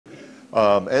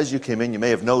As you came in, you may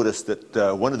have noticed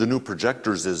that one of the new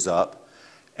projectors is up,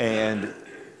 and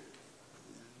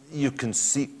you can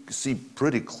see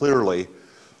pretty clearly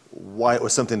why it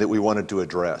was something that we wanted to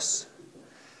address.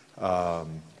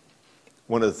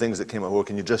 One of the things that came up, well,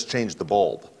 can you just change the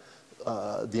bulb?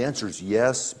 The answer is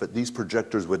yes, but these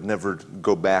projectors would never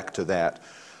go back to that.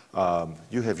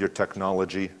 You have your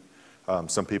technology.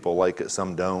 Some people like it,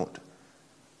 some don't.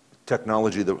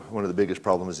 Technology, one of the biggest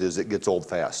problems is it gets old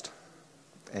fast.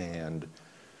 And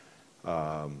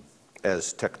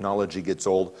as technology gets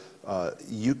old,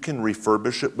 you can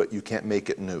refurbish it, but you can't make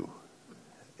it new.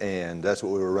 And that's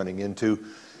what we were running into.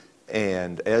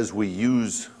 And as we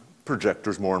use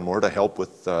projectors more and more to help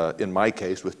with, in my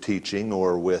case, with teaching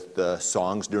or with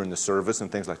songs during the service and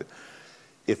things like that,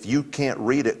 if you can't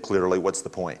read it clearly, what's the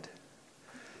point?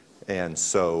 And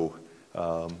so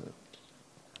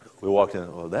we walked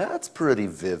in, well, that's pretty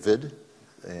vivid,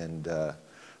 and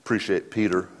appreciate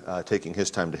Peter taking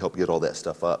his time to help get all that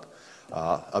stuff up.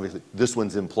 Obviously, this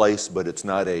one's in place, but it's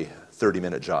not a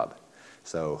 30-minute job.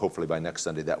 So hopefully by next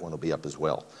Sunday, that one will be up as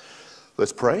well.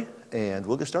 Let's pray, and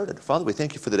we'll get started. Father, we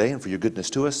thank you for the day and for your goodness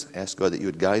to us. Ask God that you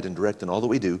would guide and direct in all that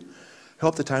we do.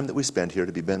 Help the time that we spend here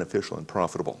to be beneficial and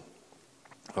profitable.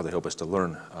 Father, help us to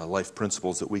learn life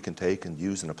principles that we can take and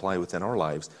use and apply within our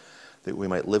lives, that we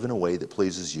might live in a way that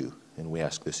pleases you. And we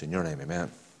ask this in your name,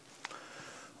 amen.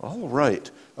 All right.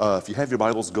 If you have your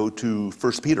Bibles, go to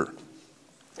 1 Peter.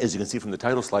 As you can see from the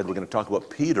title slide, we're going to talk about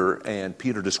Peter and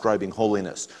Peter describing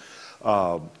holiness.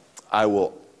 I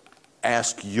will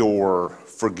ask your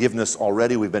forgiveness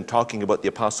already. We've been talking about the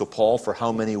Apostle Paul for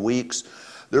how many weeks?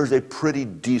 There's a pretty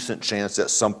decent chance at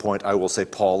some point I will say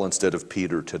Paul instead of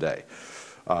Peter today.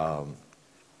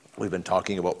 We've been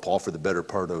talking about Paul for the better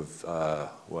part of,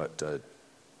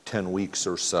 10 weeks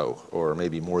or so, or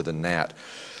maybe more than that.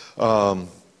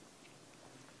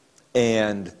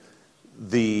 And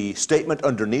the statement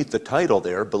underneath the title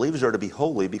there, believers are to be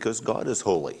holy because God is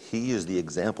holy. He is the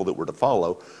example that we're to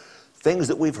follow. Things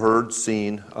that we've heard,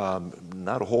 seen,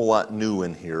 not a whole lot new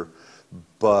in here,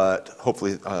 but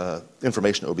hopefully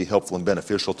information that will be helpful and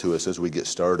beneficial to us as we get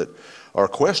started. Our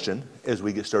question as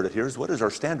we get started here is, what is our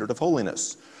standard of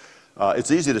holiness?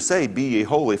 It's easy to say, be ye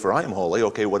holy for I am holy.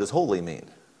 Okay, what does holy mean?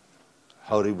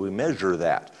 How do we measure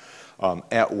that?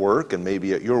 At work, and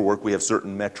maybe at your work, we have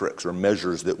certain metrics or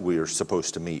measures that we are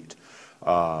supposed to meet.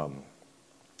 How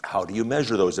do you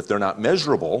measure those? If they're not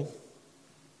measurable,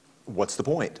 what's the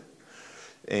point?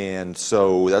 And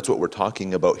so that's what we're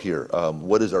talking about here.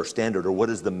 What is our standard, or what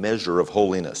is the measure of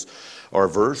holiness? Our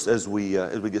verse, as we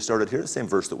get started here, the same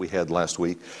verse that we had last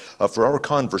week. For our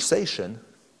conversation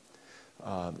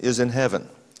is in heaven,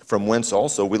 from whence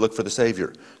also we look for the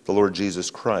Savior, the Lord Jesus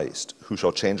Christ, who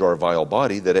shall change our vile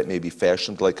body, that it may be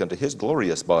fashioned like unto his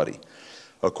glorious body,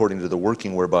 according to the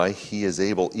working whereby he is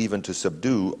able even to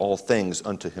subdue all things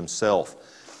unto himself.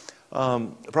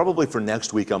 Probably for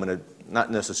next week, I'm going to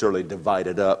not necessarily divide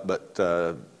it up, but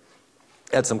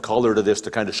add some color to this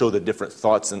to kind of show the different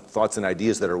thoughts and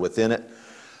ideas that are within it.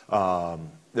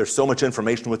 There's so much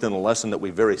information within a lesson that we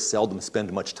very seldom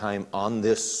spend much time on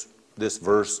this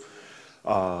verse.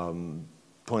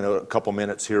 Point out a couple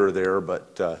minutes here or there,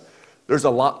 but there's a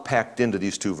lot packed into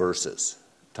these two verses,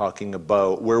 talking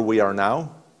about where we are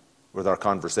now with our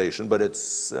conversation, but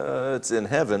it's in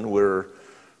heaven.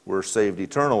 We're saved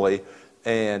eternally,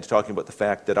 and talking about the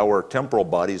fact that our temporal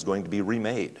body is going to be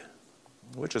remade,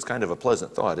 which is kind of a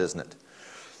pleasant thought, isn't it?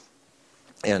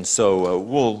 And so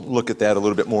we'll look at that a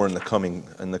little bit more in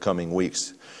the coming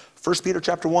weeks. 1 Peter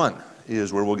chapter 1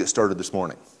 is where we'll get started this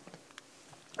morning.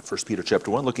 1 Peter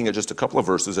chapter 1, looking at just a couple of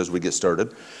verses as we get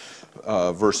started,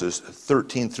 verses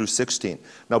 13 through 16.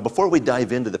 Now, before we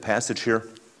dive into the passage here,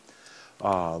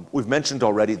 we've mentioned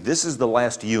already, this is the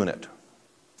last unit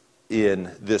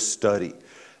in this study.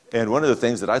 And one of the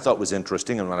things that I thought was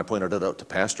interesting, and when I pointed it out to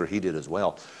Pastor, he did as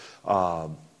well,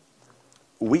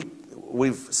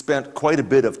 we've spent quite a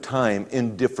bit of time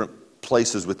in different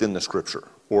places within the Scripture,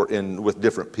 or with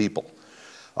different people.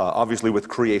 Obviously, with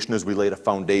creation, as we laid a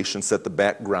foundation, set the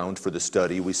background for the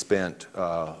study, we spent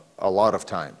a lot of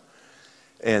time.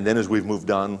 And then as we've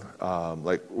moved on,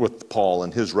 like with Paul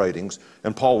and his writings,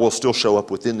 and Paul will still show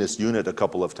up within this unit a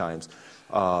couple of times.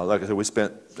 Like I said, we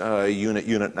spent a unit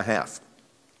and a half.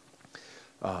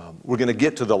 We're going to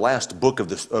get to the last book of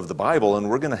the Bible, and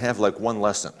we're going to have like one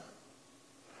lesson,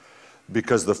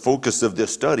 because the focus of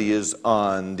this study is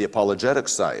on the apologetic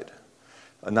side,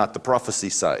 not the prophecy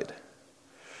side.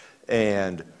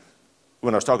 And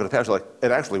when I was talking to Pastor, like,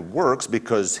 it actually works,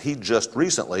 because he just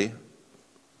recently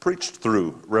preached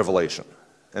through Revelation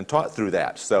and taught through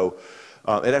that. So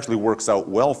It actually works out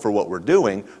well for what we're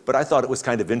doing, but I thought it was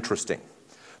kind of interesting.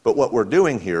 But what we're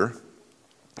doing here,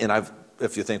 and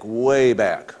if you think way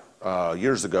back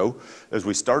years ago, as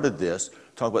we started this,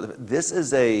 this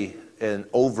is an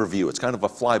overview. It's kind of a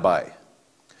flyby.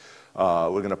 We're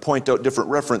going to point out different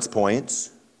reference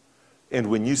points, and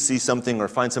when you see something or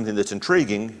find something that's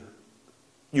intriguing,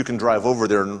 you can drive over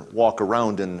there and walk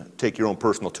around and take your own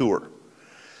personal tour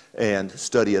and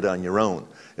study it on your own.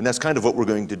 And that's kind of what we're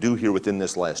going to do here within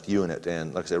this last unit.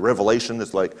 And like I said, Revelation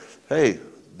is like, hey,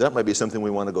 that might be something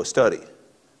we want to go study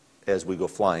as we go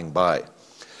flying by.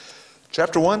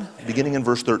 Chapter 1, beginning in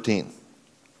verse 13.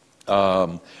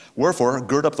 Wherefore,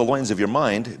 gird up the loins of your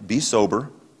mind, be sober,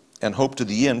 and hope to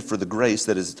the end for the grace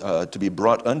that is to be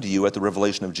brought unto you at the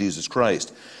revelation of Jesus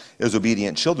Christ. As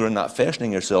obedient children, not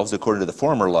fashioning yourselves according to the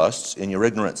former lusts in your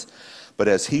ignorance. But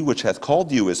as he which hath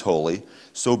called you is holy,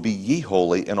 so be ye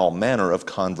holy in all manner of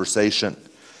conversation.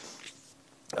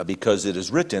 Because it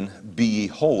is written, be ye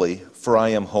holy, for I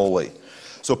am holy.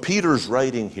 So Peter's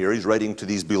writing here, he's writing to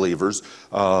these believers.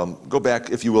 Go back,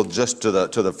 if you will, just to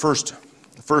the first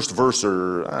verse,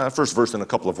 or first verse and a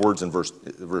couple of words in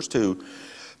verse 2.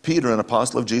 Peter, an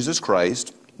apostle of Jesus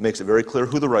Christ, makes it very clear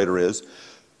who the writer is.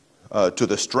 To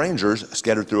the strangers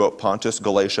scattered throughout Pontus,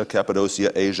 Galatia,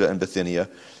 Cappadocia, Asia, and Bithynia,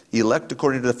 elect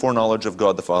according to the foreknowledge of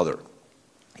God the Father.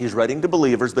 He's writing to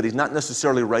believers, but he's not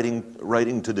necessarily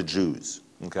writing to the Jews.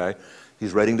 Okay?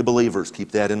 He's writing to believers.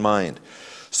 Keep that in mind.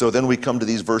 So then we come to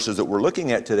these verses that we're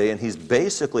looking at today, and he's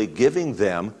basically giving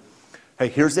them, hey,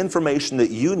 here's information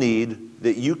that you need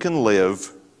that you can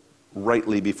live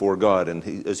rightly before God.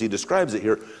 And as he describes it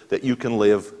here, that you can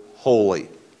live holy.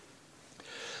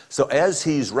 So as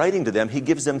he's writing to them, he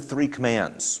gives them 3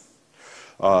 commands.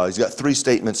 He's got 3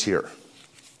 statements here.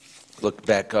 Look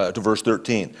back to verse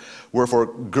 13. Wherefore,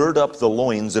 gird up the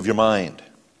loins of your mind.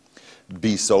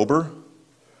 Be sober.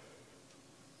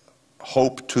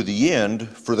 Hope to the end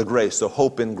for the grace. So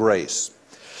hope in grace.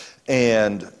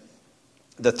 And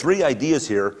the 3 ideas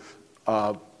here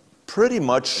pretty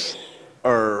much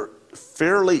are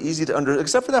fairly easy to understand,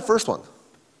 except for that first one.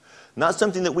 Not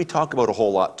something that we talk about a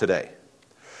whole lot today.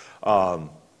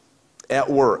 At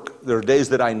work, there are days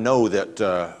that I know that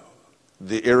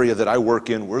the area that I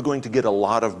work in, we're going to get a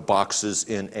lot of boxes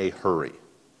in a hurry.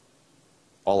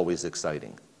 Always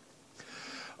exciting.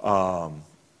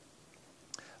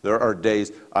 There are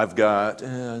days, I've got,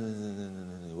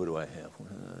 what do I have?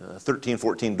 13,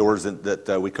 14 doors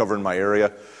that we cover in my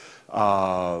area. There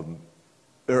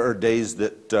are days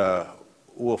that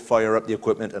we'll fire up the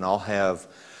equipment and I'll have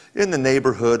in the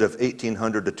neighborhood of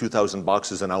 1,800 to 2,000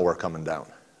 boxes an hour coming down.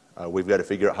 We've got to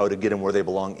figure out how to get them where they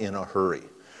belong in a hurry.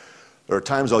 There are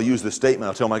times I'll use this statement,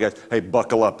 I'll tell my guys, hey,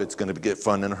 buckle up, it's going to get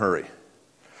fun in a hurry.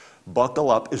 Buckle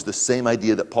up is the same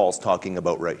idea that Paul's talking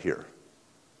about right here.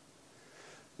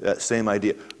 That same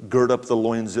idea. Gird up the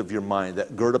loins of your mind.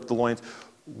 That gird up the loins.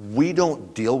 We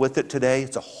don't deal with it today.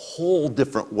 It's a whole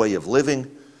different way of living.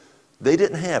 They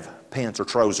didn't have pants or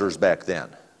trousers back then.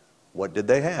 What did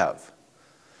they have?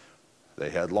 They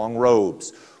had long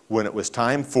robes. When it was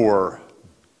time for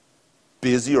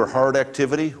busy or hard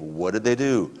activity, what did they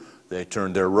do? They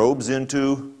turned their robes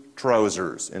into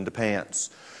trousers, into pants.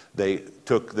 They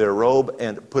took their robe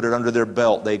and put it under their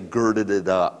belt. They girded it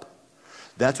up.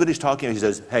 That's what he's talking about. He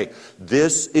says, hey,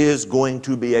 this is going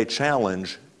to be a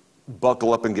challenge.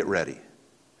 Buckle up and get ready.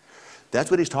 That's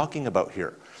what he's talking about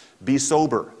here. Be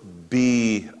sober.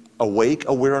 Be awake,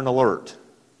 aware, and alert.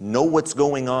 Know what's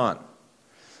going on.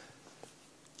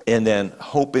 And then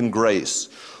hope in grace,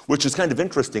 which is kind of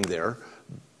interesting there,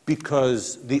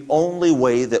 because the only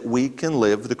way that we can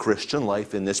live the Christian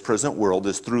life in this present world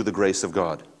is through the grace of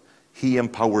God. He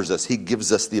empowers us. He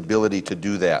gives us the ability to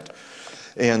do that.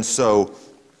 And so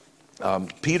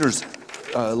Peter's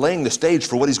laying the stage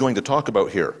for what he's going to talk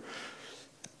about here.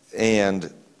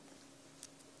 And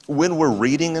when we're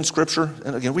reading in Scripture,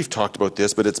 and again, we've talked about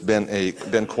this, but it's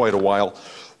been quite a while.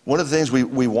 One of the things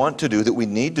we want to do, that we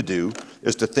need to do,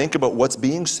 is to think about what's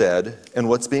being said and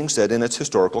what's being said in its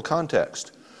historical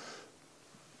context.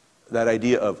 That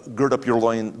idea of gird up the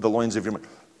loins of your mind.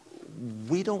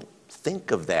 We don't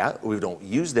think of that. We don't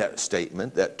use that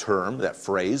statement, that term, that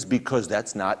phrase, because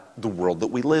that's not the world that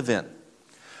we live in.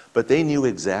 But they knew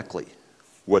exactly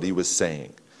what he was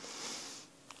saying.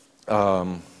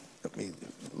 Let me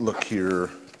look here.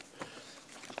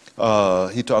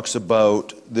 He talks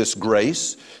about this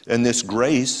grace, and this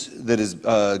grace that is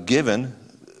given,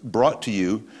 brought to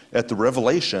you at the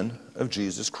revelation of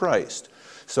Jesus Christ.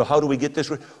 So how do we get this?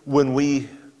 When we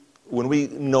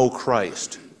know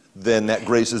Christ, then that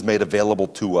grace is made available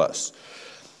to us.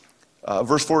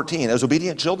 Verse 14, as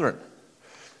obedient children.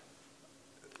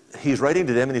 he's writing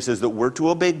to them and he says that we're to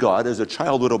obey God as a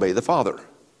child would obey the father.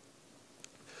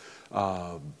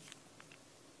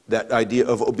 That idea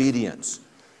of obedience.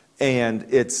 And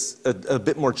it's a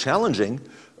bit more challenging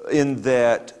in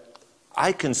that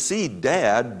I can see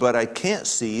Dad, but I can't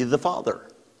see the Father.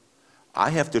 I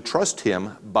have to trust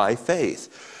him by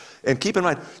faith. And keep in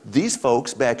mind, these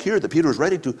folks back here that Peter was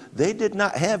writing to, they did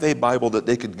not have a Bible that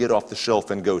they could get off the shelf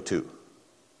and go to.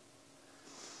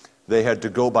 They had to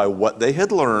go by what they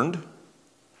had learned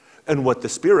and what the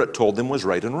Spirit told them was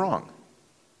right and wrong.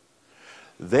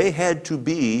 They had to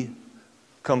be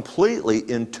completely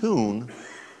in tune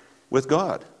with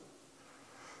God.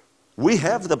 We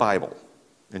have the Bible.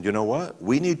 And you know what?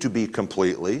 We need to be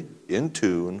completely in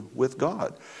tune with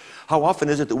God. How often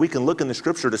is it that we can look in the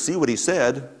Scripture to see what he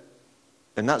said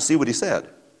and not see what he said?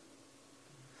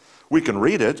 We can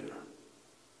read it,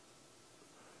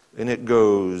 and it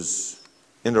goes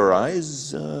into our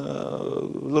eyes a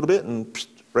little bit and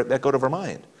right back out of our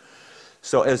mind.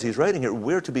 So as he's writing here,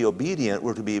 we're to be obedient.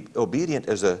 We're to be obedient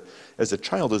as a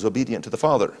child is obedient to the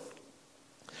Father.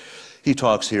 He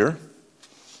talks here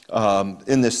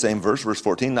in this same verse, verse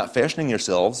 14, not fashioning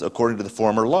yourselves according to the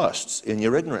former lusts in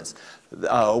your ignorance.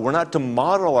 We're not to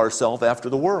model ourselves after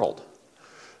the world,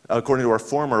 according to our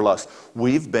former lusts.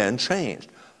 We've been changed.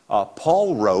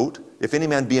 Paul wrote, if any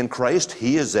man be in Christ,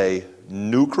 he is a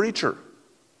new creature.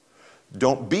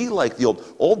 Don't be like the old.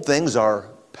 Old things are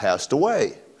passed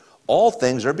away. All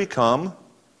things are become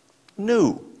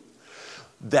new.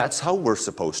 That's how we're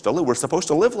supposed to live. We're supposed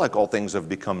to live like all things have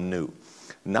become new,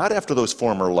 not after those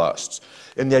former lusts.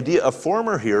 And the idea of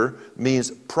former here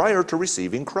means prior to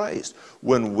receiving Christ.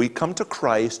 When we come to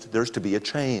Christ, there's to be a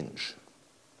change.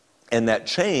 And that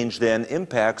change then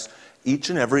impacts each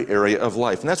and every area of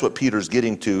life. And that's what Peter's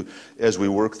getting to as we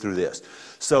work through this.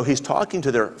 So he's talking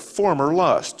to their former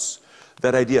lusts.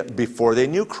 That idea, before they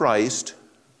knew Christ,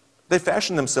 they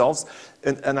fashioned themselves,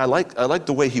 and I like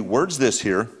the way he words this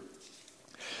here,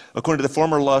 according to the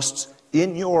former lusts,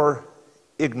 in your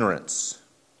ignorance.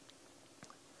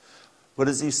 What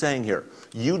is he saying here?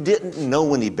 You didn't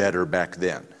know any better back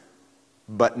then,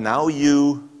 but now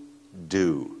you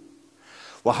do.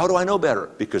 Well, how do I know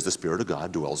better? Because the Spirit of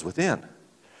God dwells within.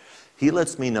 He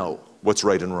lets me know what's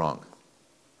right and wrong.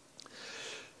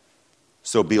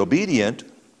 So be obedient,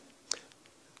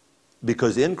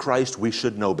 because in Christ we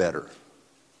should know better.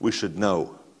 We should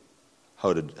know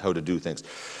how to do things.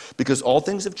 Because all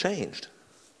things have changed.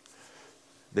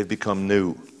 They've become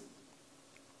new.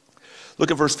 Look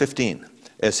at verse 15.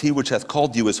 As he which hath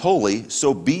called you is holy,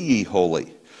 so be ye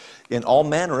holy in all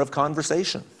manner of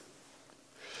conversation.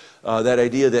 That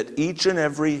idea that each and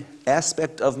every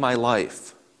aspect of my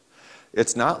life,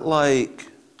 it's not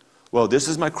like, well, this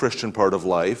is my Christian part of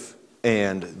life,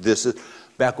 and this is,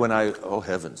 back when oh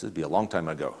heavens, it'd be a long time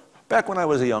ago. Back when I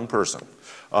was a young person,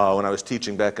 when I was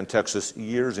teaching back in Texas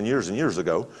years and years and years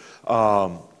ago,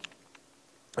 I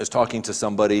was talking to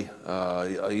somebody,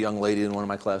 a young lady in one of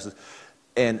my classes,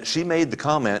 and she made the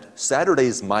comment,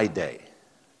 Saturday's my day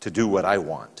to do what I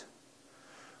want.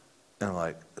 And I'm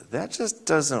like, that just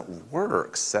doesn't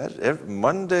work.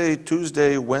 Monday,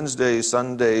 Tuesday, Wednesday,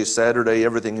 Sunday, Saturday,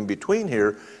 everything in between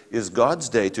here is God's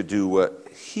day to do what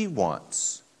he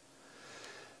wants.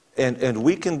 And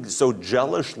we can so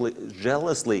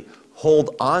jealously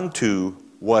hold on to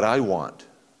what I want,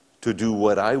 to do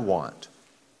what I want.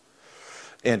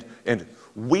 And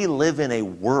we live in a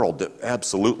world that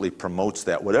absolutely promotes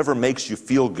that. Whatever makes you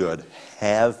feel good,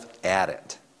 have at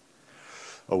it.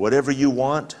 Or whatever you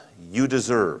want, you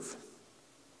deserve.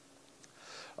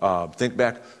 Think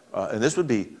back, and this would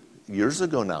be years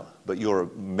ago now, but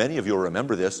many of you will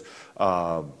remember this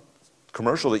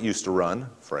commercial that used to run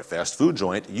for a fast food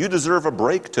joint. You deserve a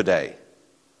break today.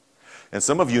 And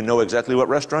some of you know exactly what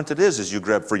restaurant it is as you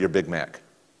grab for your Big Mac.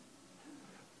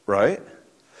 Right?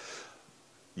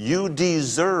 You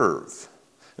deserve.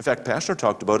 In fact, Pastor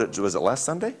talked about it, was it last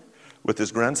Sunday? With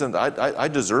his grandson, I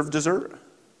deserve dessert.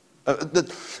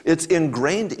 It's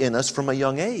ingrained in us from a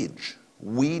young age.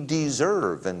 We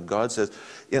deserve. And God says,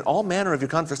 in all manner of your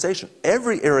conversation,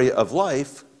 every area of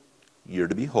life, you're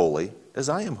to be holy as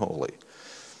I am holy.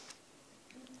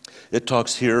 It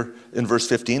talks here in verse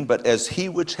 15, but as he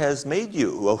which has made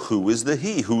you. Well, who is the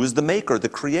he? Who is the maker, the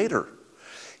creator?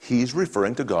 He's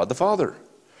referring to God the Father.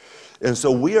 And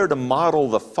so we are to model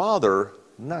the Father,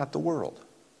 not the world.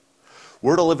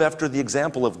 We're to live after the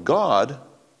example of God,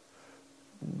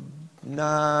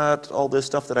 not all this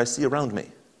stuff that I see around me.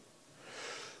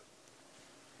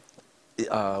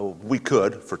 We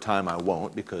could, for time I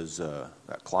won't, because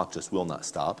that clock just will not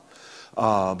stop.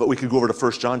 But we could go over to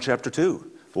 1 John chapter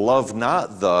 2. Love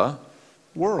not the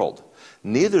world,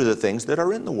 neither the things that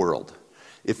are in the world.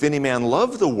 If any man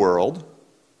love the world,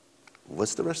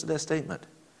 what's the rest of that statement?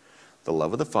 The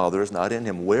love of the Father is not in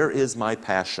him. Where is my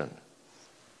passion?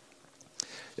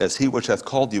 As he which hath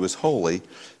called you is holy,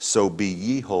 so be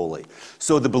ye holy.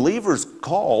 So the believer's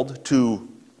called to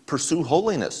pursue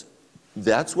holiness.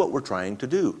 That's what we're trying to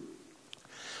do.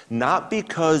 Not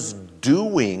because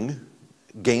doing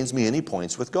gains me any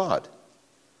points with God.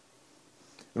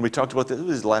 And we talked about this, it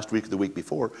was last week or the week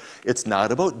before. It's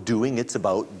not about doing, it's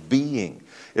about being.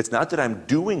 It's not that I'm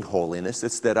doing holiness,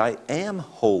 it's that I am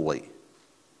holy.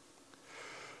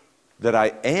 That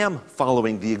I am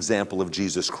following the example of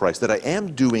Jesus Christ, that I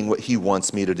am doing what he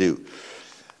wants me to do.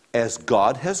 As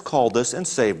God has called us and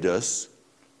saved us,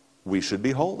 we should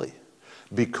be holy.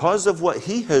 Because of what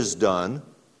he has done,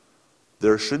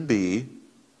 there should be,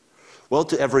 well,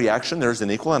 to every action there's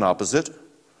an equal and opposite.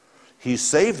 He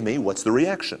saved me, what's the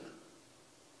reaction?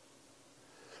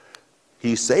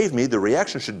 He saved me, the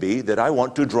reaction should be that I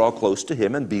want to draw close to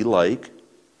him and be like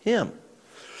him.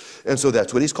 And so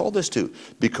that's what he's called us to.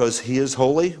 Because he is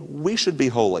holy, we should be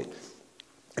holy.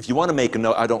 If you want to make a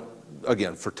note, I don't,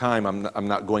 again, for time, I'm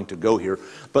not going to go here,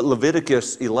 but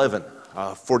Leviticus 11,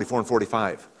 44 and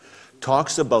 45,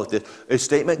 talks about this, a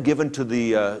statement given to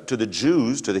the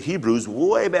Jews, to the Hebrews,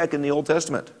 way back in the Old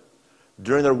Testament,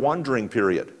 during their wandering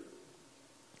period.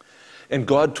 And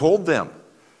God told them,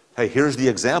 hey, here's the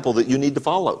example that you need to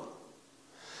follow.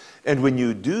 And when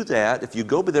you do that, if you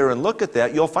go there and look at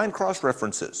that, you'll find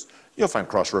cross-references. You'll find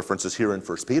cross-references here in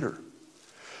 1 Peter.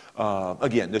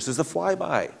 Again, this is a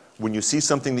flyby. When you see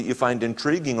something that you find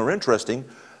intriguing or interesting,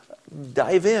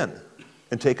 dive in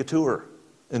and take a tour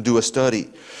and do a study.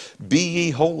 Be ye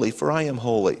holy, for I am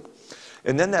holy.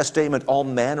 And then that statement, all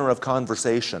manner of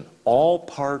conversation, all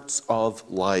parts of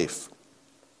life.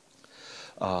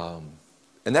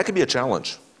 And that can be a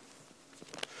challenge.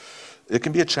 It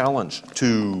can be a challenge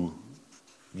to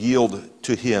yield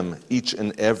to him each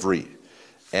and every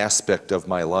aspect of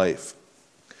my life.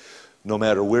 No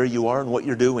matter where you are and what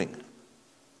you're doing,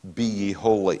 be ye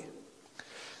holy.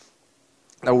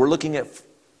 Now we're looking at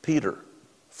Peter,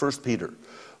 1 Peter.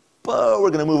 But we're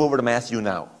going to move over to Matthew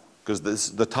now, because this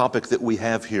is the topic that we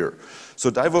have here.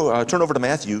 So turn over to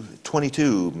Matthew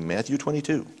 22. Matthew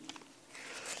 22.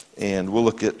 And we'll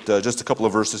look at just a couple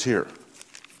of verses here.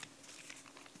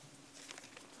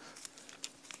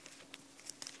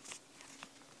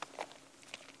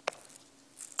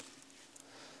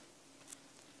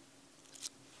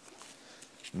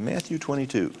 Matthew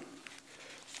 22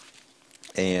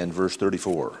 and verse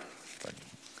 34.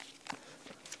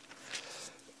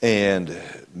 And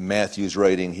Matthew's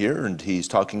writing here, and he's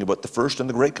talking about the first and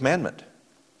the great commandment.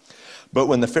 But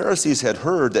when the Pharisees had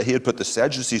heard that he had put the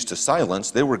Sadducees to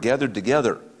silence, they were gathered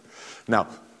together. Now,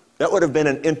 that would have been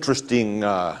an interesting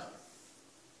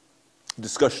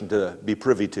discussion to be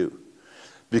privy to,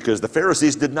 because the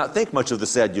Pharisees did not think much of the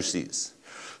Sadducees.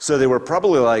 So they were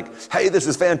probably like, hey, this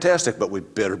is fantastic, but we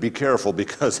better be careful,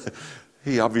 because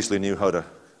he obviously knew how to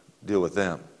deal with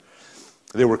them.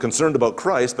 They were concerned about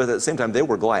Christ, but at the same time, they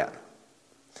were glad.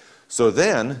 So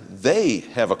then they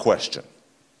have a question.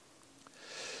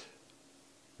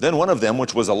 Then one of them,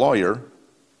 which was a lawyer,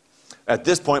 at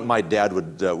this point my dad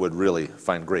would really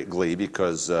find great glee,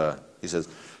 because he says,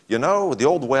 you know, the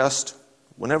Old West,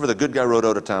 whenever the good guy rode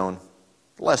out of town,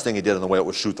 the last thing he did on the way out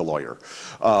was shoot the lawyer.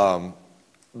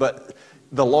 But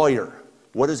the lawyer,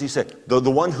 what does he say? The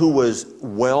one who was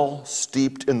well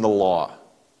steeped in the law.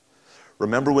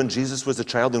 Remember when Jesus was a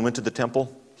child and went to the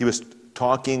temple? He was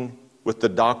talking with the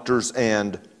doctors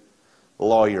and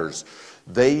lawyers.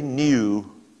 They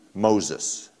knew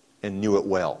Moses and knew it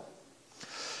well.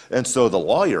 And so the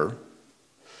lawyer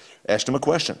asked him a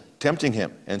question, tempting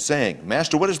him and saying,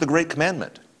 Master, what is the great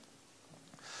commandment?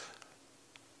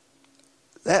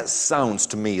 That sounds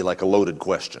to me like a loaded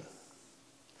question.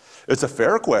 It's a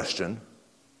fair question,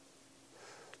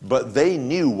 but they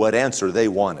knew what answer they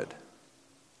wanted.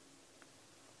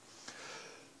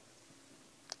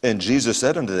 And Jesus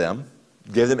said unto them,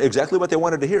 gave them exactly what they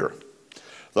wanted to hear.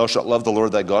 Thou shalt love the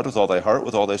Lord thy God with all thy heart,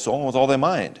 with all thy soul, and with all thy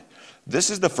mind. This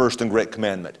is the first and great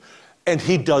commandment. And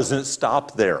he doesn't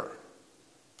stop there.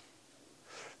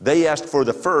 They asked for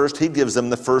the first, he gives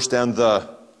them the first and the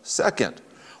second,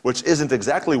 which isn't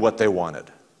exactly what they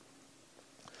wanted.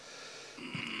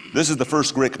 This is the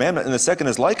first great commandment, and the second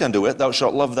is like unto it, thou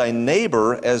shalt love thy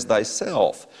neighbor as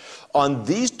thyself. On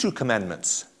these two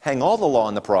commandments hang all the law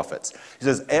and the prophets. He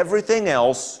says everything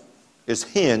else is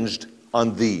hinged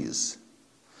on these.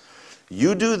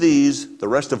 You do these, the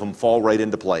rest of them fall right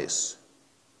into place.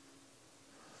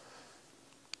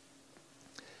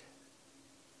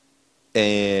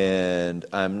 And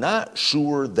I'm not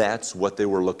sure that's what they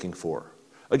were looking for.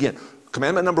 Again,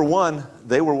 commandment number 1,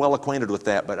 they were well acquainted with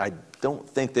that, but I don't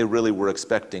think they really were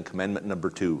expecting commandment number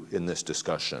 2 in this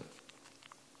discussion.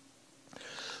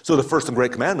 So the first and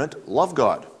great commandment, love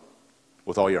God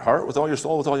with all your heart, with all your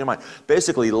soul, with all your mind.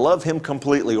 Basically, love him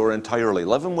completely or entirely.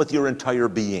 Love him with your entire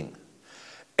being.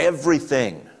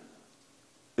 Everything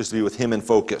is to be with him in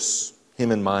focus,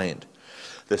 him in mind.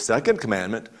 The second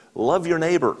commandment, love your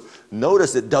neighbor.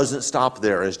 Notice it doesn't stop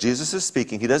there. As Jesus is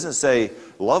speaking, he doesn't say,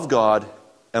 love God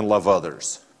and love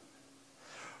others.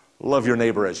 Love your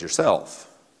neighbor as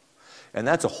yourself. And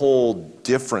that's a whole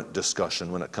different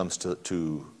discussion when it comes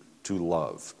to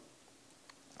love.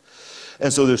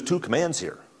 And so there's 2 commands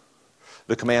here.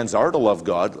 The commands are to love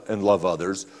God and love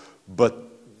others, but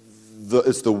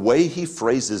it's the way he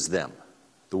phrases them,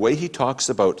 the way he talks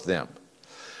about them.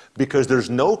 Because there's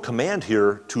no command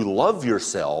here to love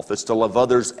yourself. It's to love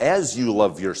others as you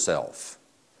love yourself.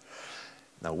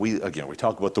 Now, we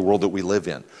talk about the world that we live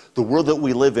in. The world that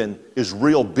we live in is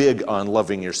real big on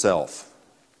loving yourself,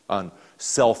 on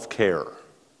self-care,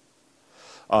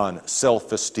 on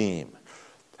self-esteem.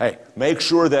 Hey, make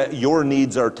sure that your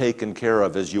needs are taken care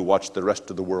of as you watch the rest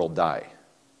of the world die.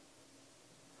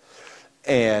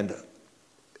 And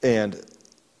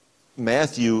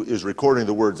Matthew is recording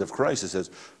the words of Christ. It says,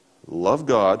 love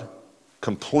God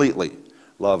completely.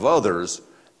 Love others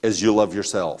as you love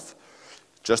yourself.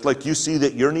 Just like you see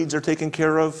that your needs are taken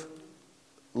care of,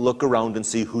 look around and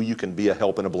see who you can be a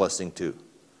help and a blessing to.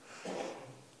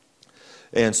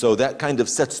 And so that kind of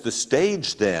sets the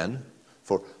stage then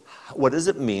for what does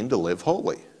it mean to live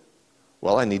holy?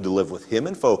 Well, I need to live with him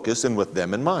in focus and with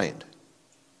them in mind.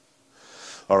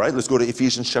 All right, let's go to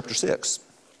Ephesians chapter 6.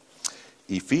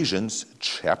 Ephesians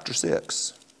chapter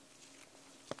 6.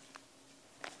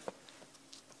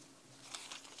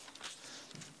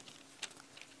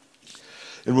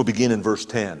 And we'll begin in verse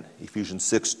 10. Ephesians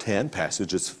 6:10,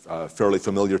 passage is fairly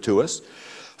familiar to us.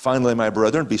 Finally, my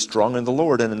brethren, be strong in the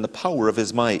Lord and in the power of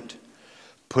his might.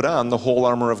 Put on the whole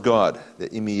armor of God,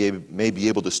 that ye may be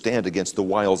able to stand against the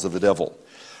wiles of the devil.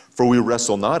 For we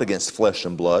wrestle not against flesh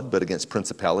and blood, but against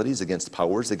principalities, against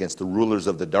powers, against the rulers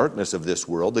of the darkness of this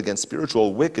world, against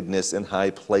spiritual wickedness in high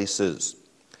places.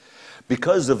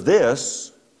 Because of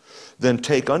this, then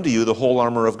take unto you the whole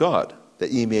armor of God,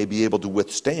 that ye may be able to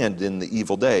withstand in the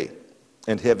evil day,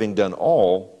 and having done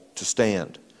all, to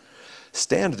stand.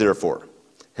 Stand therefore,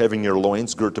 having your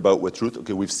loins girt about with truth.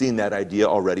 Okay, we've seen that idea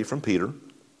already from Peter.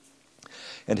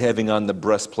 And having on the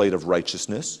breastplate of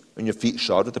righteousness, and your feet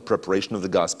shod with the preparation of the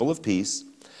gospel of peace.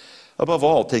 Above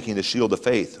all, taking the shield of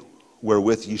faith,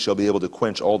 wherewith ye shall be able to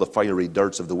quench all the fiery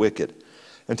darts of the wicked,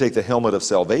 and take the helmet of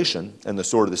salvation, and the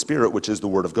sword of the Spirit, which is the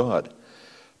word of God.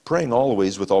 Praying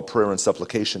always with all prayer and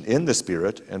supplication in the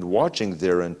Spirit, and watching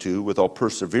thereunto with all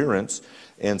perseverance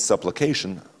and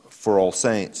supplication for all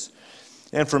saints.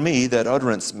 And for me, that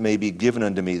utterance may be given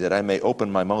unto me, that I may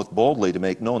open my mouth boldly to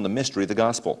make known the mystery of the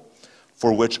gospel,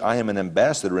 for which I am an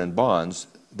ambassador in bonds,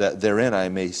 that therein I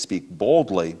may speak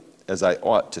boldly as I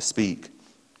ought to speak.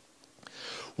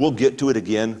 We'll get to it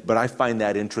again, but I find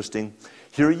that interesting.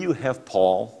 Here you have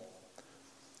Paul,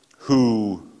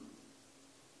 who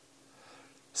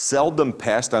seldom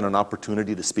passed on an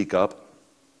opportunity to speak up,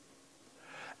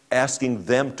 asking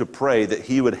them to pray that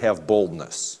he would have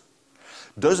boldness.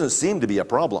 Doesn't seem to be a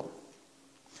problem.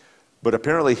 But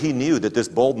apparently he knew that this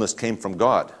boldness came from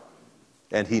God,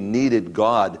 and he needed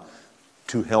God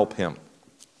to help him.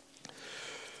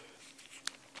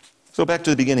 So back to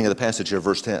the beginning of the passage here,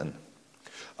 verse 10.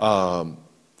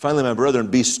 Finally, my brethren,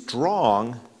 be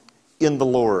strong in the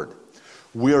Lord.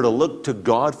 We are to look to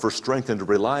God for strength and to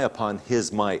rely upon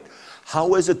his might.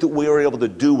 How is it that we are able to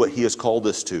do what he has called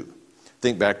us to?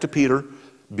 Think back to Peter.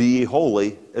 Be ye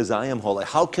holy as I am holy.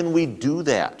 How can we do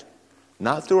that?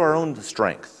 Not through our own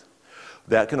strength.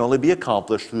 That can only be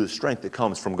accomplished through the strength that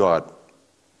comes from God.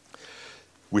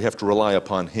 We have to rely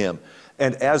upon him.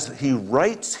 And as he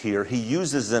writes here, he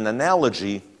uses an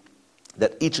analogy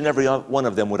that each and every one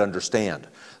of them would understand,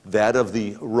 that of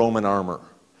the Roman armor.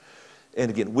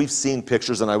 And again, we've seen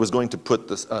pictures, and I was going to put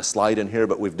this slide in here,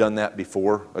 but we've done that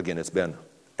before. Again, it's been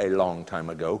a long time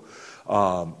ago.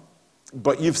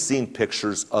 But you've seen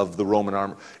pictures of the Roman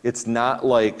armor. It's not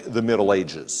like the Middle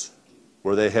Ages,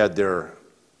 where they had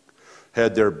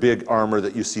their big armor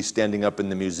that you see standing up in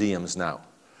the museums now.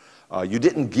 You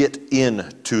didn't get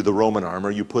into the Roman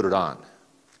armor, you put it on.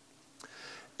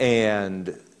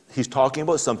 And he's talking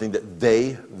about something that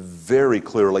they very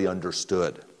clearly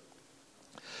understood,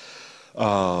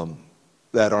 that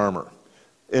armor.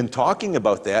 In talking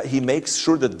about that, he makes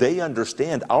sure that they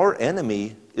understand our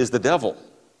enemy is the devil.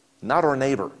 not our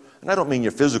neighbor. And I don't mean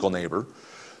your physical neighbor.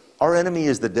 Our enemy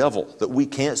is the devil that we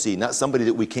can't see, not somebody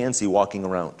that we can see walking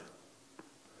around.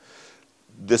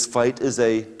 This fight is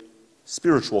a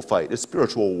spiritual fight. It's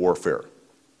spiritual warfare.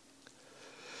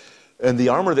 And the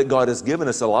armor that God has given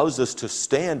us allows us to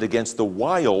stand against the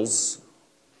wiles,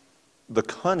 the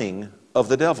cunning of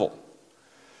the devil.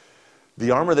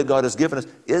 The armor that God has given us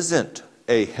isn't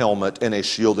a helmet and a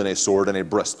shield and a sword and a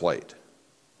breastplate.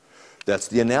 That's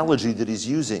the analogy that he's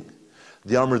using.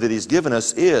 The armor that he's given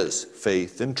us is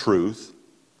faith and truth,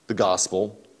 the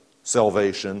gospel,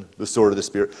 salvation, the sword of the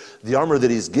Spirit. The armor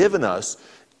that he's given us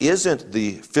isn't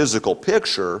the physical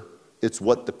picture, it's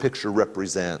what the picture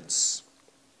represents.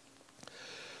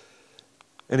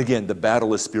 And again, the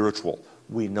battle is spiritual.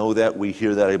 We know that, we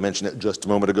hear that. I mentioned it just a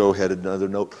moment ago, had another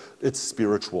note. It's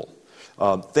spiritual.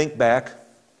 Think back,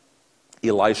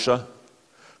 Elisha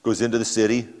goes into the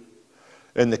city,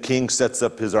 and the king sets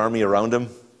up his army around him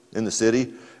in the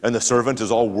city, and the servant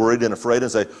is all worried and afraid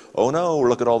and say, oh no,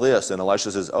 look at all this. And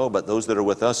Elisha says, oh, but those that are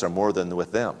with us are more than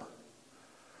with them.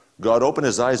 God opened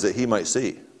his eyes that he might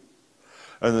see.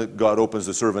 And then God opens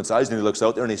the servant's eyes and he looks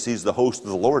out there and he sees the host of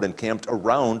the Lord encamped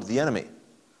around the enemy.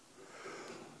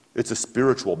 It's a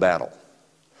spiritual battle.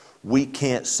 We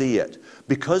can't see it.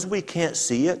 Because we can't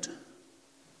see it,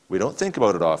 we don't think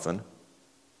about it often,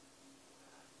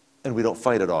 and we don't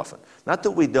fight it often. Not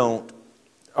that we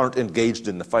aren't engaged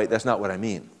in the fight, that's not what I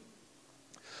mean.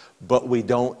 But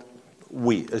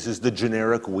this is the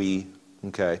generic we,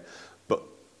 okay? But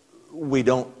we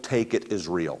don't take it as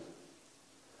real.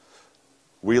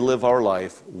 We live our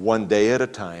life one day at a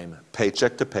time,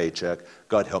 paycheck to paycheck.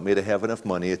 God help me to have enough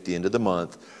money at the end of the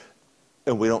month.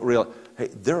 And we don't realize, hey,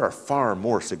 there are far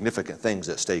more significant things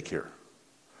at stake here.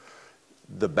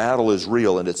 The battle is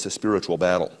real, and it's a spiritual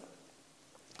battle.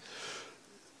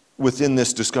 Within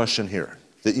this discussion here,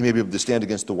 that you may be able to stand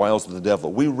against the wiles of the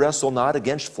devil, we wrestle not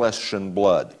against flesh and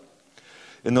blood.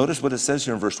 And notice what it says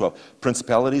here in verse 12.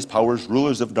 Principalities, powers,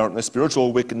 rulers of darkness,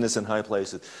 spiritual wickedness in high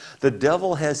places. The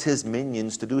devil has his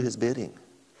minions to do his bidding.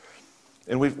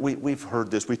 And we've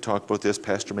heard this, we talked about this,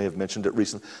 Pastor may have mentioned it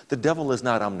recently. The devil is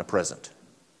not omnipresent.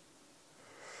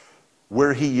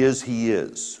 Where he is, he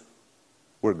is.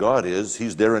 Where God is,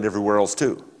 he's there and everywhere else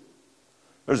too.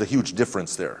 There's a huge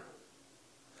difference there.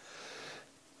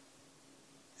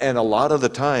 And a lot of the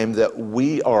time that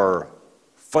we are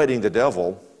fighting the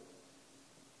devil,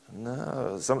 a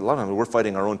lot of times we're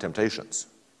fighting our own temptations.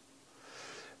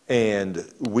 And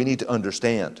we need to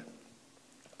understand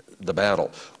the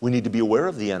battle. We need to be aware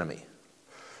of the enemy.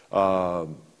 The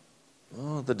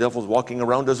devil's walking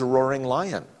around as a roaring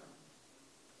lion.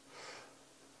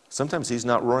 Sometimes he's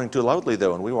not roaring too loudly,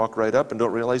 though, and we walk right up and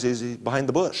don't realize he's behind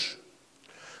the bush.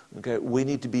 Okay, we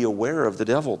need to be aware of the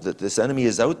devil, that this enemy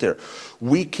is out there.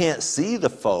 We can't see the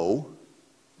foe,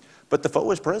 but the foe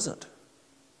is present.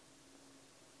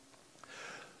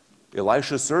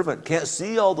 Elisha's servant can't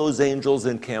see all those angels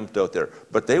encamped out there,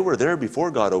 but they were there before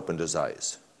God opened his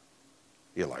eyes.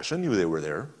 Elisha knew they were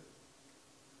there,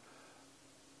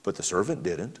 but the servant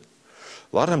didn't.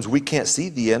 A lot of times we can't see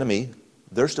the enemy.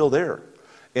 They're still there.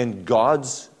 And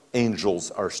God's angels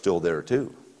are still there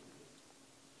too.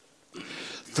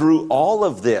 Through all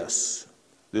of this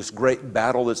great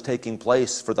battle that's taking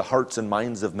place for the hearts and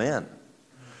minds of men,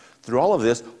 through all of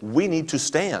this, we need to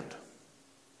stand.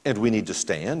 And we need to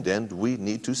stand, and we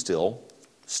need to still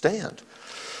stand.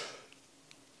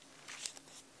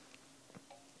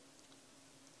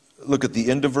 Look at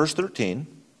the end of verse 13.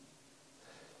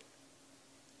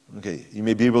 Okay, you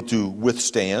may be able to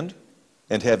withstand,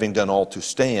 and having done all to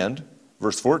stand.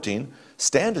 Verse 14,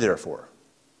 stand therefore.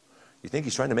 You think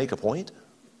he's trying to make a point?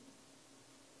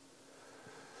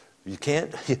 We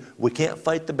can't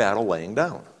fight the battle laying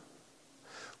down.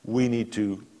 We need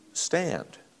to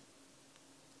stand.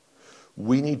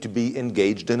 We need to be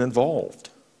engaged and involved.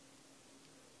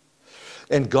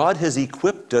 And God has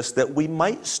equipped us that we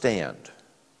might stand.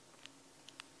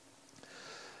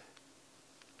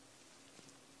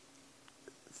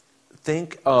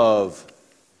 Think of,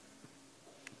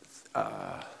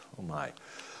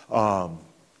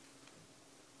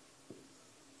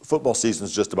 football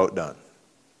season's just about done.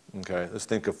 Okay, let's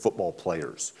think of football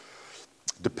players.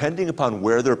 Depending upon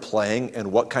where they're playing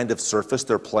and what kind of surface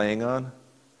they're playing on,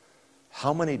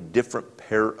 how many different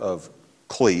pair of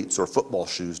cleats or football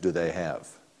shoes do they have?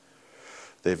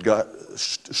 They've got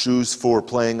shoes for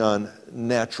playing on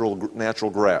natural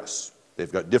grass.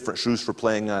 They've got different shoes for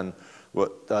playing on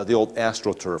the old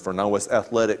AstroTurf, or now it's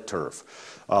athletic turf.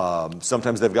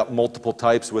 Sometimes they've got multiple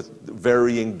types with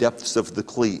varying depths of the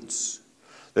cleats.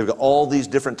 They've got all these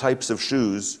different types of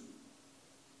shoes.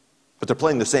 but they're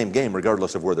playing the same game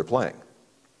regardless of where they're playing.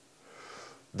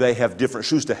 They have different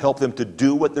shoes to help them to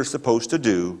do what they're supposed to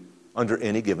do under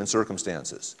any given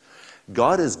circumstances.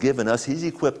 God has given us, He's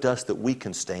equipped us that we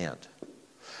can stand.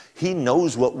 He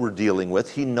knows what we're dealing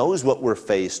with. He knows what we're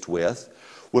faced with.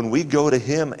 When we go to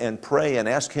Him and pray and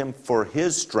ask Him for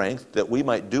His strength that we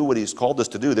might do what He's called us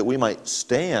to do, that we might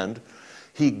stand,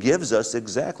 He gives us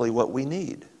exactly what we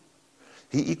need.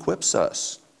 He equips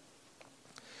us.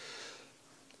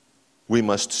 We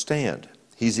must stand.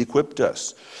 He's equipped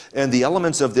us. And the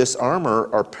elements of this armor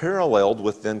are paralleled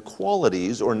with then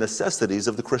qualities or necessities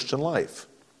of the Christian life.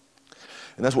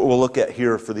 And that's what we'll look at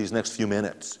here for these next few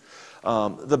minutes.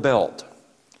 The belt.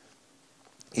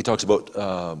 He talks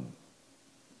about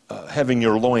having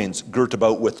your loins girt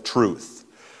about with truth.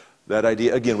 That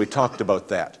idea, again, we talked about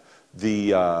that.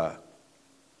 Going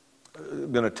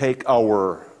to take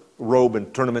our robe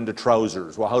and turn them into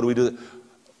trousers. Well, how do we do that?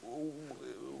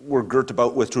 We're girt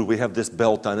about with truth. We have this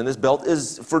belt on, and this belt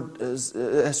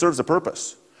serves a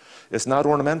purpose. It's not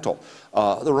ornamental.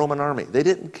 The Roman army, they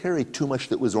didn't carry too much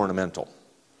that was ornamental.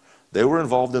 They were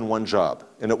involved in one job,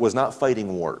 and it was not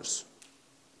fighting wars.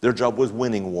 Their job was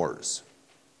winning wars.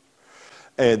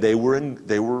 And they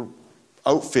were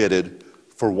outfitted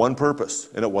for one purpose,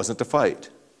 and it wasn't to fight.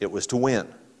 It was to win.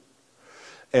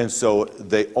 And so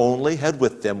they only had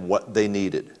with them what they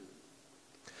needed.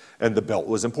 And the belt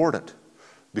was important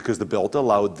because the belt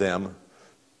allowed them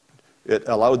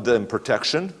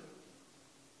protection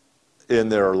in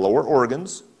their lower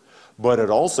organs, but it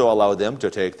also allowed them to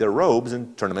take their robes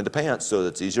and turn them into pants so that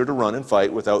it's easier to run and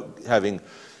fight without having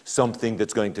something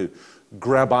that's going to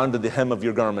grab onto the hem of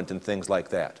your garment and things like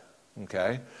that.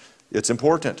 Okay? It's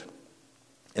important.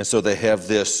 And so they have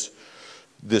this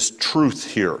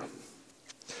truth here.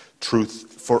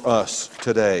 Truth for us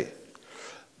today.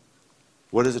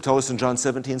 What does it tell us in John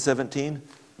 17:17?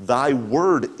 Thy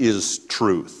word is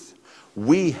truth.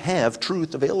 We have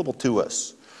truth available to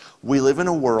us. We live in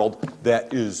a world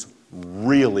that is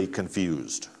really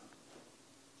confused.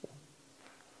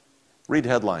 Read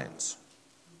headlines.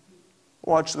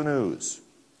 Watch the news.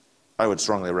 I would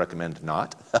strongly recommend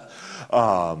not.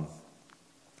 Why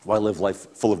live life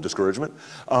full of discouragement?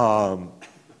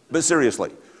 But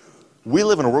seriously, we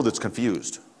live in a world that's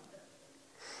confused.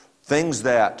 Things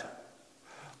that,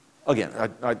 again,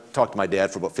 I talked to my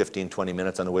dad for about 15, 20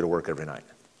 minutes on the way to work every night.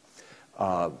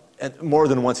 And more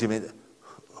than once he made,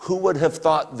 who would have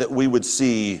thought that we would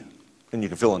see, and you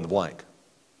can fill in the blank,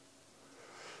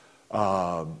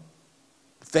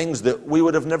 things that we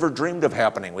would have never dreamed of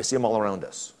happening. We see them all around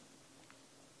us.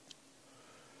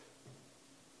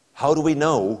 How do we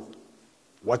know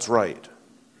what's right?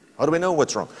 How do we know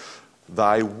what's wrong?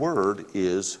 Thy word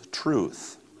is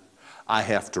truth. I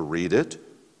have to read it.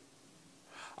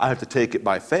 I have to take it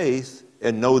by faith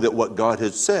and know that what God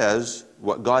has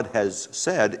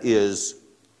said is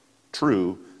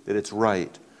true, that it's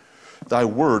right. Thy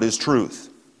word is truth.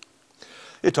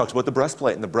 It talks about the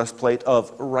breastplate and the breastplate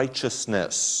of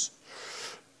righteousness.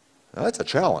 Now, that's a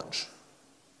challenge.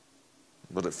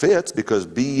 But it fits because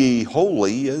be ye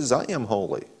holy as I am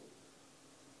holy.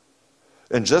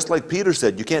 And just like Peter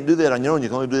said, you can't do that on your own. You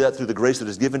can only do that through the grace that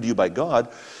is given to you by God.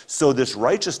 So this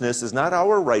righteousness is not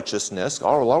our righteousness.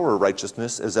 Our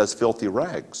righteousness is as filthy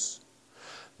rags.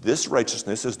 This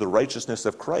righteousness is the righteousness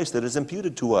of Christ that is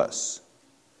imputed to us.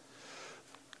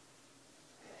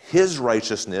 His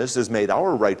righteousness has made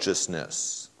our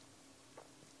righteousness.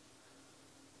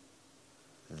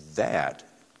 That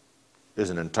is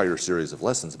an entire series of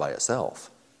lessons by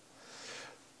itself.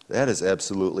 That is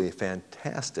absolutely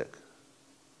fantastic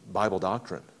Bible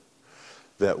doctrine,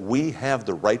 that we have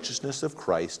the righteousness of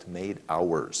Christ made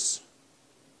ours.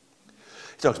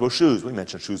 He talks about shoes. We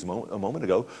mentioned shoes a moment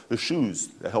ago. The shoes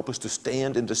that help us to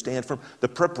stand and to stand firm. The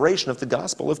preparation of the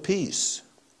gospel of peace.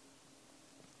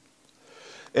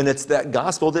 And it's that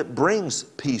gospel that brings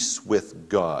peace with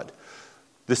God.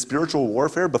 The spiritual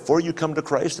warfare, before you come to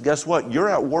Christ, guess what? You're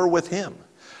at war with Him.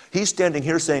 He's standing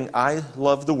here saying, I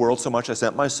love the world so much I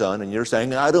sent my son, and you're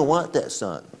saying, I don't want that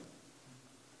son.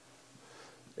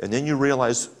 And then you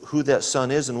realize who that son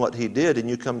is and what he did, and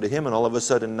you come to him, and all of a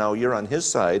sudden now you're on his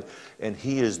side, and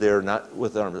he is there not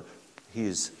with arms.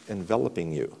 He's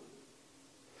enveloping you.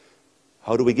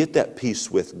 How do we get that peace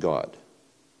with God?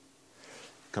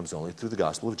 It comes only through the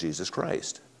gospel of Jesus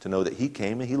Christ. To know that He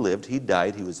came and He lived, He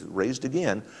died, He was raised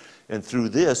again, and through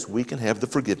this we can have the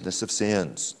forgiveness of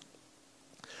sins.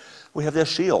 We have that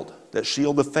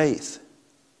shield of faith.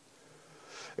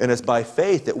 And it's by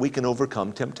faith that we can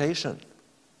overcome temptation.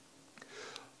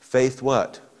 Faith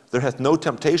what? There hath no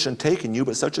temptation taken you,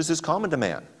 but such as is common to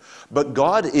man. But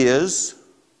God is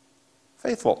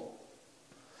faithful.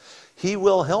 He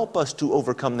will help us to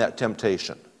overcome that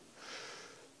temptation.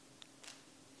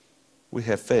 We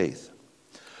have faith.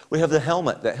 We have the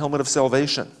helmet, that helmet of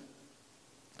salvation.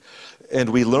 And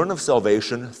we learn of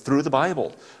salvation through the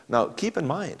Bible. Now, keep in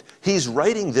mind, he's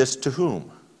writing this to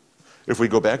whom? If we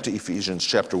go back to Ephesians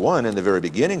chapter 1 in the very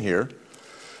beginning here,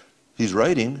 he's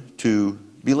writing to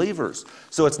believers.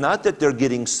 So it's not that they're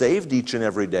getting saved each and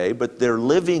every day, but they're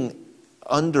living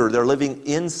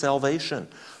in salvation.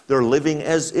 They're living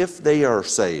as if they are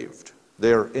saved.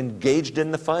 They're engaged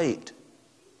in the fight.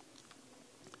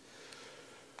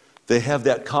 They have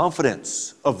that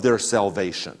confidence of their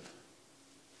salvation.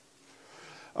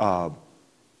 I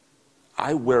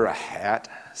wear a hat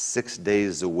 6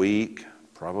 days a week,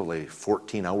 probably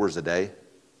 14 hours a day,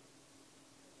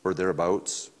 or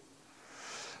thereabouts.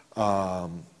 I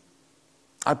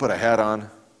put a hat on.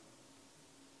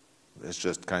 It's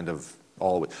just kind of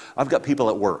always. I've got people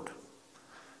at work.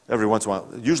 Every once in a while,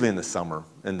 usually in the summer.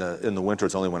 In the winter,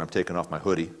 it's only when I'm taking off my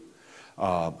hoodie.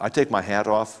 I take my hat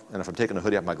off, and if I'm taking a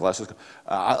hoodie off, my glasses.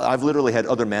 I've literally had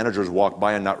other managers walk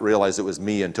by and not realize it was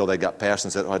me until they got past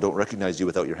and said, "Oh, I don't recognize you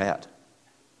without your hat."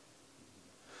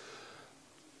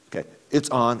 Okay, it's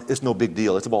on. It's no big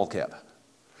deal. It's a ball cap.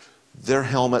 Their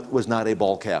helmet was not a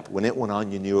ball cap. When it went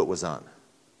on, you knew it was on.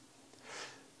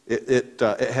 It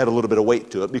had a little bit of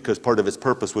weight to it because part of its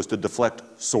purpose was to deflect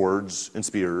swords and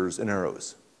spears and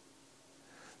arrows.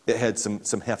 It had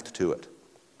some heft to it.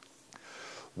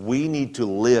 We need to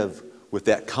live with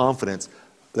that confidence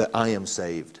that I am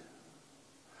saved.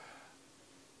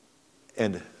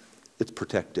 And it's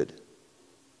protected.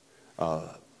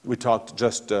 We talked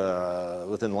just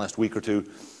within the last week or two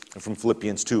from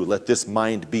Philippians 2. Let this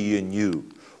mind be in you.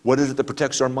 What is it that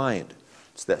protects our mind?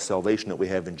 It's that salvation that we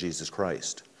have in Jesus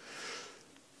Christ.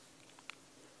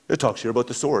 It talks here about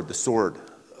the sword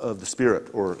of the Spirit,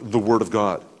 or the Word of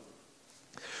God.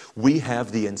 We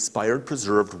have the inspired,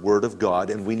 preserved Word of God,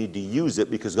 and we need to use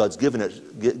it because God's given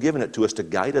it to us to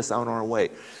guide us on our way.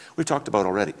 We talked about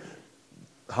already.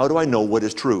 How do I know what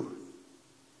is true?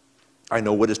 I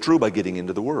know what is true by getting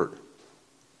into the Word.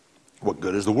 What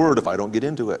good is the Word if I don't get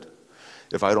into it?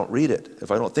 If I don't read it?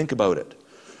 If I don't think about it?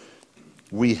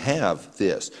 We have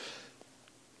this.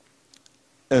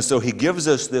 And so he gives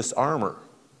us this armor.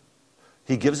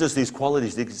 He gives us these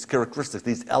qualities, these characteristics,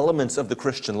 these elements of the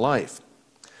Christian life.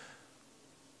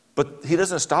 But he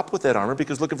doesn't stop with that armor,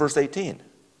 because look at verse 18.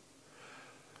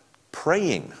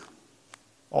 Praying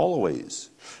always.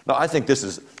 Now, I think this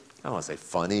is, I don't want to say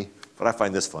funny, but I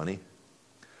find this funny.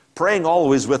 Praying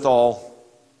always with all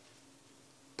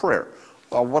prayer.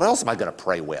 Well, what else am I going to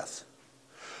pray with?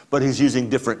 But he's using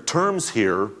different terms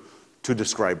here to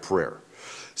describe prayer.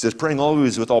 He says, praying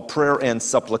always with all prayer and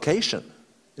supplication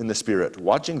in the Spirit,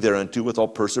 watching thereunto with all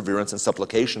perseverance and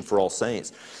supplication for all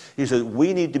saints. He says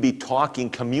we need to be talking,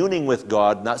 communing with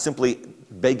God, not simply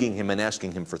begging Him and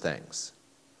asking Him for things.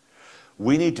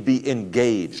 We need to be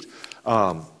engaged.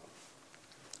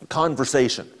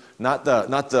 Conversation, not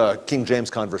the King James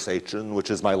conversation, which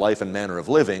is my life and manner of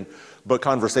living, but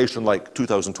conversation like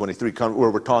 2023, where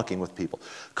we're talking with people.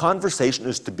 Conversation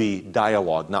is to be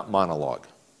dialogue, not monologue.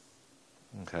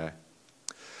 Okay.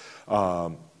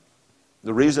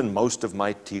 The reason most of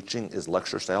my teaching is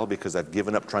lecture style, because I've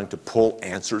given up trying to pull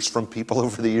answers from people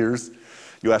over the years.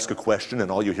 You ask a question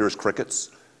and all you hear is crickets.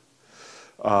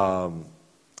 And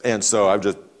so I've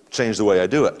just changed the way I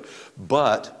do it.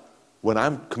 But when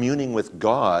I'm communing with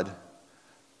God,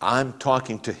 I'm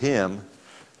talking to Him,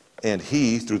 and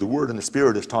He, through the Word and the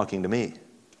Spirit, is talking to me.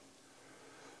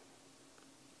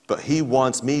 But He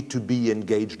wants me to be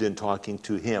engaged in talking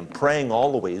to Him, praying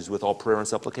always with all prayer and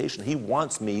supplication. He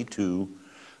wants me to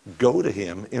go to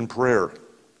Him in prayer.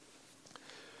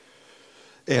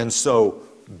 And so,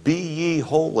 be ye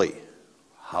holy.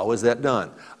 How is that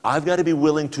done? I've got to be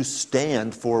willing to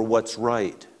stand for what's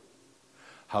right.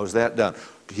 How is that done?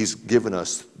 He's given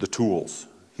us the tools.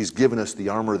 He's given us the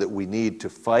armor that we need to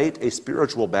fight a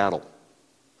spiritual battle.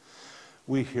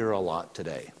 We hear a lot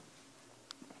today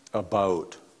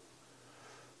about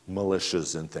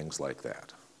militias and things like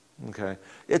that. Okay?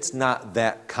 It's not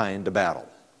that kind of battle.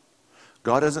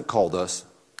 God hasn't called us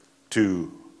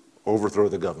to overthrow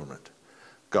the government.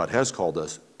 God has called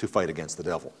us to fight against the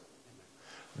devil.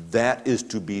 That is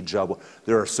to be job.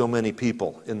 There are so many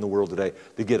people in the world today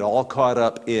that get all caught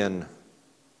up in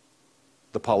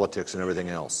the politics and everything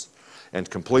else and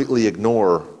completely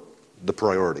ignore the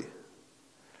priority.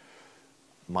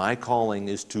 My calling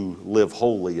is to live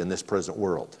holy in this present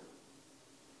world.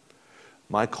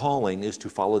 My calling is to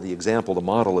follow the example, the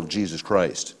model of Jesus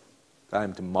Christ. I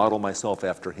am to model myself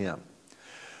after Him.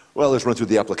 Well, let's run through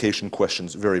the application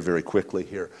questions very, very quickly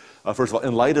here. First of all,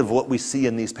 in light of what we see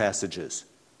in these passages,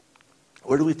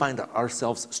 where do we find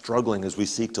ourselves struggling as we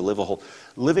seek to live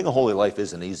living a holy life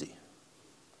isn't easy.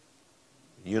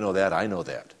 You know that, I know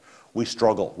that. We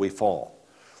struggle, we fall.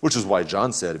 Which is why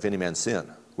John said, if any man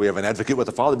sin, we have an advocate with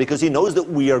the Father, because he knows that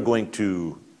we are going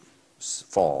to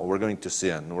fall, we're going to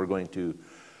sin, we're going to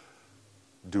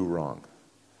do wrong.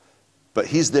 But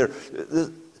he's there.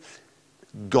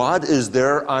 God is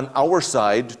there on our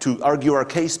side to argue our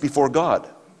case before God.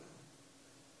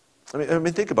 I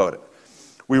mean, think about it.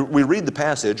 We read the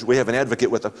passage, we have an advocate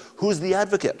with us. Who's the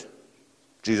advocate?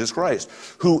 Jesus Christ,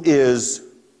 who is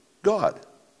God.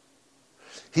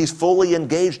 He's fully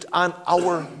engaged on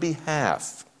our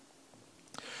behalf.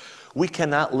 We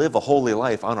cannot live a holy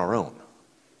life on our own.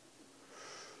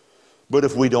 But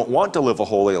if we don't want to live a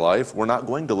holy life, we're not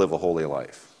going to live a holy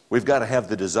life. We've got to have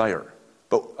the desire,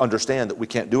 but understand that we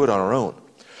can't do it on our own.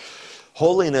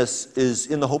 Holiness is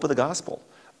in the hope of the gospel.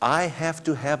 I have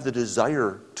to have the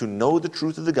desire to know the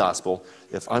truth of the gospel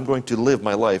if I'm going to live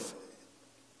my life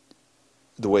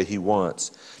the way he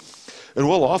wants. And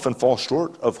we'll often fall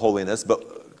short of holiness,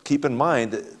 but keep in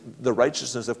mind the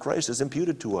righteousness of Christ is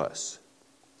imputed to us.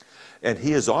 And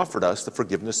he has offered us the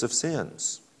forgiveness of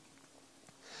sins.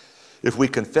 If we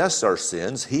confess our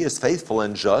sins, he is faithful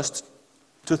and just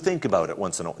to think about it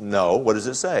once in a while. No, what does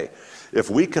it say? If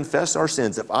we confess our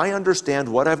sins, if I understand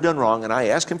what I've done wrong and I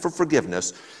ask him for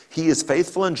forgiveness, he is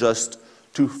faithful and just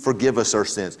to forgive us our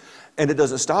sins. And it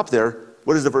doesn't stop there.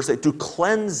 What does the verse say? To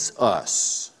cleanse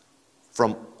us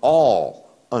from all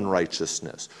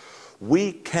unrighteousness.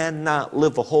 We cannot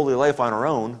live a holy life on our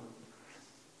own,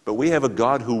 but we have a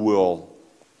God who will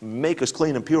make us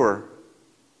clean and pure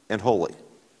and holy.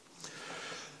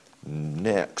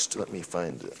 Next, let me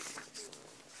find it.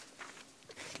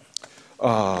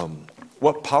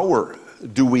 What power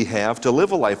do we have to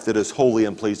live a life that is holy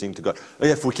and pleasing to God?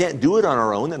 If we can't do it on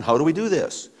our own, then how do we do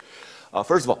this?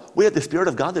 First of all, we have the Spirit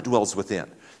of God that dwells within.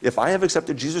 If I have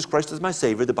accepted Jesus Christ as my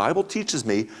Savior, the Bible teaches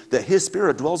me that his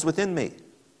Spirit dwells within me.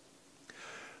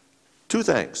 Two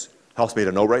things. Helps me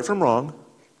to know right from wrong.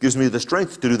 Gives me the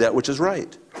strength to do that which is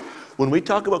right. When we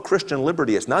talk about Christian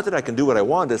liberty, it's not that I can do what I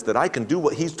want, it's that I can do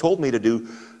what he's told me to do,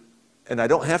 and I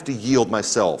don't have to yield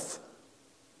myself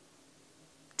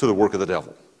to the work of the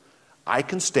devil. I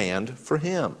can stand for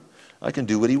him. I can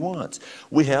do what he wants.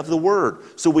 We have the Word.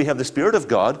 So we have the Spirit of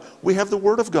God. We have the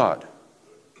Word of God.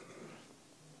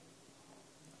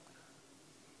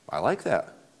 I like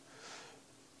that.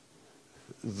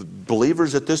 The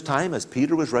believers at this time, as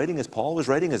Peter was writing, as Paul was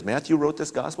writing, as Matthew wrote this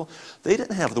gospel, they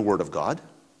didn't have the Word of God.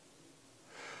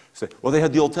 Say, well, they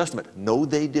had the Old Testament. No,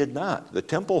 they did not. The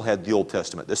temple had the Old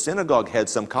Testament. The synagogue had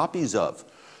some copies of.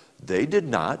 They did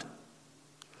not.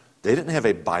 They didn't have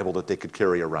a Bible that they could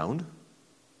carry around.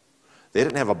 They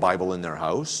didn't have a Bible in their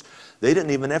house. They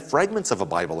didn't even have fragments of a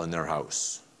Bible in their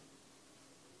house.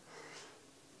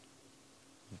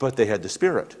 But they had the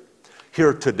Spirit.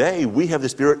 Here today, we have the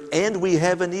Spirit, and we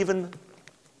have an even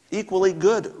equally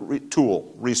good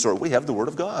resource. We have the Word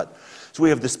of God. So we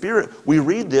have the Spirit. We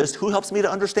read this. Who helps me to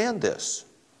understand this?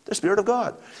 The Spirit of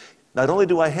God. Not only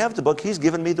do I have the book, he's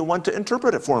given me the one to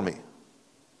interpret it for me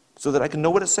so that I can know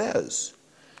what it says.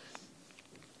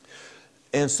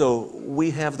 And so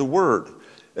we have the Word.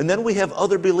 And then we have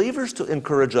other believers to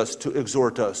encourage us, to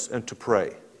exhort us, and to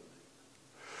pray.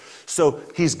 So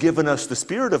he's given us the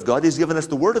Spirit of God, he's given us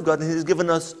the Word of God, and he's given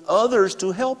us others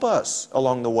to help us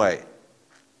along the way.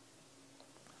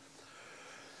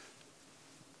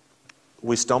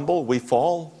 We stumble, we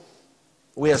fall,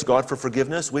 we ask God for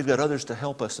forgiveness. We've got others to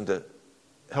help us and to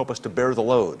help us to bear the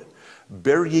load.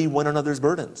 Bear ye one another's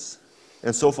burdens,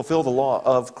 and so fulfill the law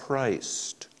of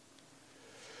Christ.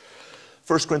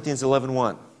 1 Corinthians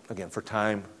 11:1. Again, for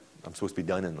time, I'm supposed to be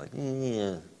done in like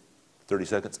 30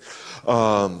 seconds.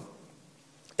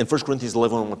 In 1 Corinthians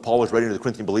 11, when Paul was writing to the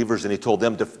Corinthian believers, and he told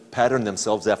them to pattern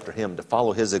themselves after him, to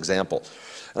follow his example.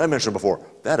 And I mentioned before,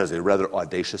 that is a rather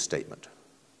audacious statement.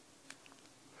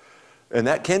 And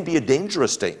that can be a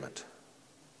dangerous statement.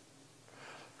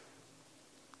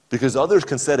 Because others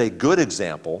can set a good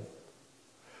example,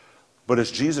 but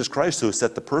it's Jesus Christ who has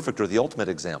set the perfect or the ultimate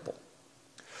example.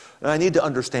 And I need to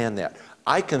understand that.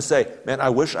 I can say, man, I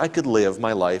wish I could live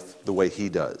my life the way he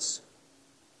does.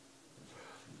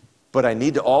 But I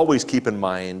need to always keep in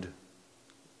mind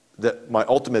that my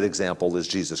ultimate example is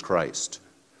Jesus Christ.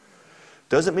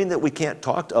 Doesn't mean that we can't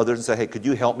talk to others and say, hey, could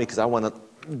you help me because I want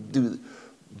to do...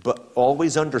 But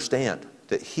always understand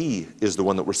that he is the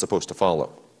one that we're supposed to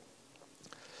follow.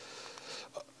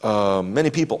 Many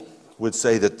people would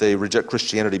say that they reject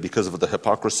Christianity because of the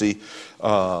hypocrisy.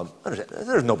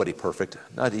 There's nobody perfect,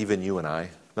 not even you and I,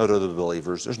 not other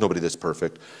believers. There's nobody that's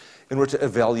perfect. And we're to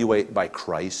evaluate by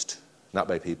Christ, not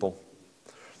by people.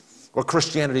 Well,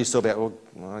 Christianity is so bad. Well,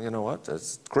 you know what?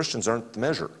 Christians aren't the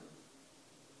measure.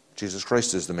 Jesus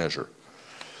Christ is the measure.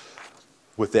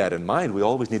 With that in mind, we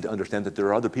always need to understand that there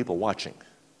are other people watching.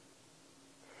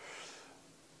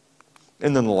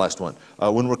 And then the last one,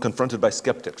 when we're confronted by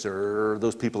skeptics, there are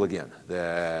those people again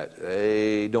that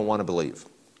they don't want to believe.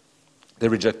 They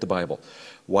reject the Bible.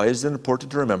 Why is it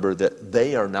important to remember that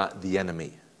they are not the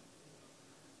enemy?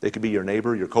 They could be your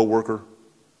neighbor, your coworker,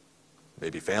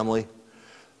 maybe family.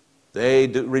 They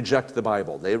reject the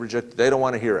Bible. They don't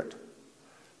want to hear it.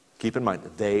 Keep in mind,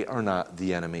 they are not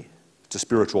the enemy. It's a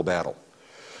spiritual battle.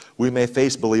 We may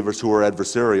face believers who are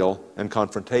adversarial and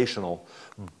confrontational,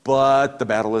 but the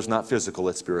battle is not physical,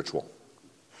 it's spiritual.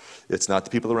 It's not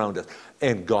the people around us.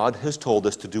 And God has told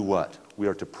us to do what? We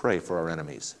are to pray for our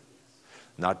enemies.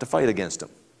 Not to fight against them,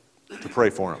 to pray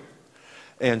for them.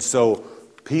 And so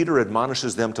Peter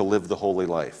admonishes them to live the holy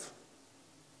life.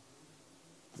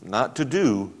 Not to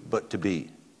do, but to be.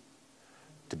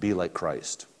 To be like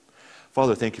Christ.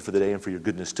 Father, thank you for the day and for your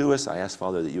goodness to us. I ask,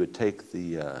 Father, that you would take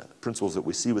the principles that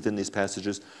we see within these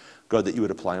passages, God, that you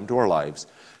would apply them to our lives.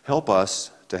 Help us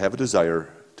to have a desire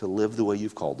to live the way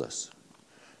you've called us,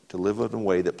 to live in a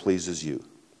way that pleases you.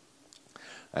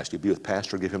 I ask you to be with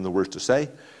Pastor, give him the words to say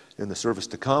in the service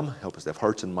to come. Help us to have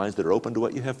hearts and minds that are open to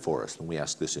what you have for us. And we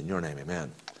ask this in your name,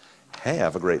 amen.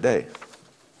 Have a great day.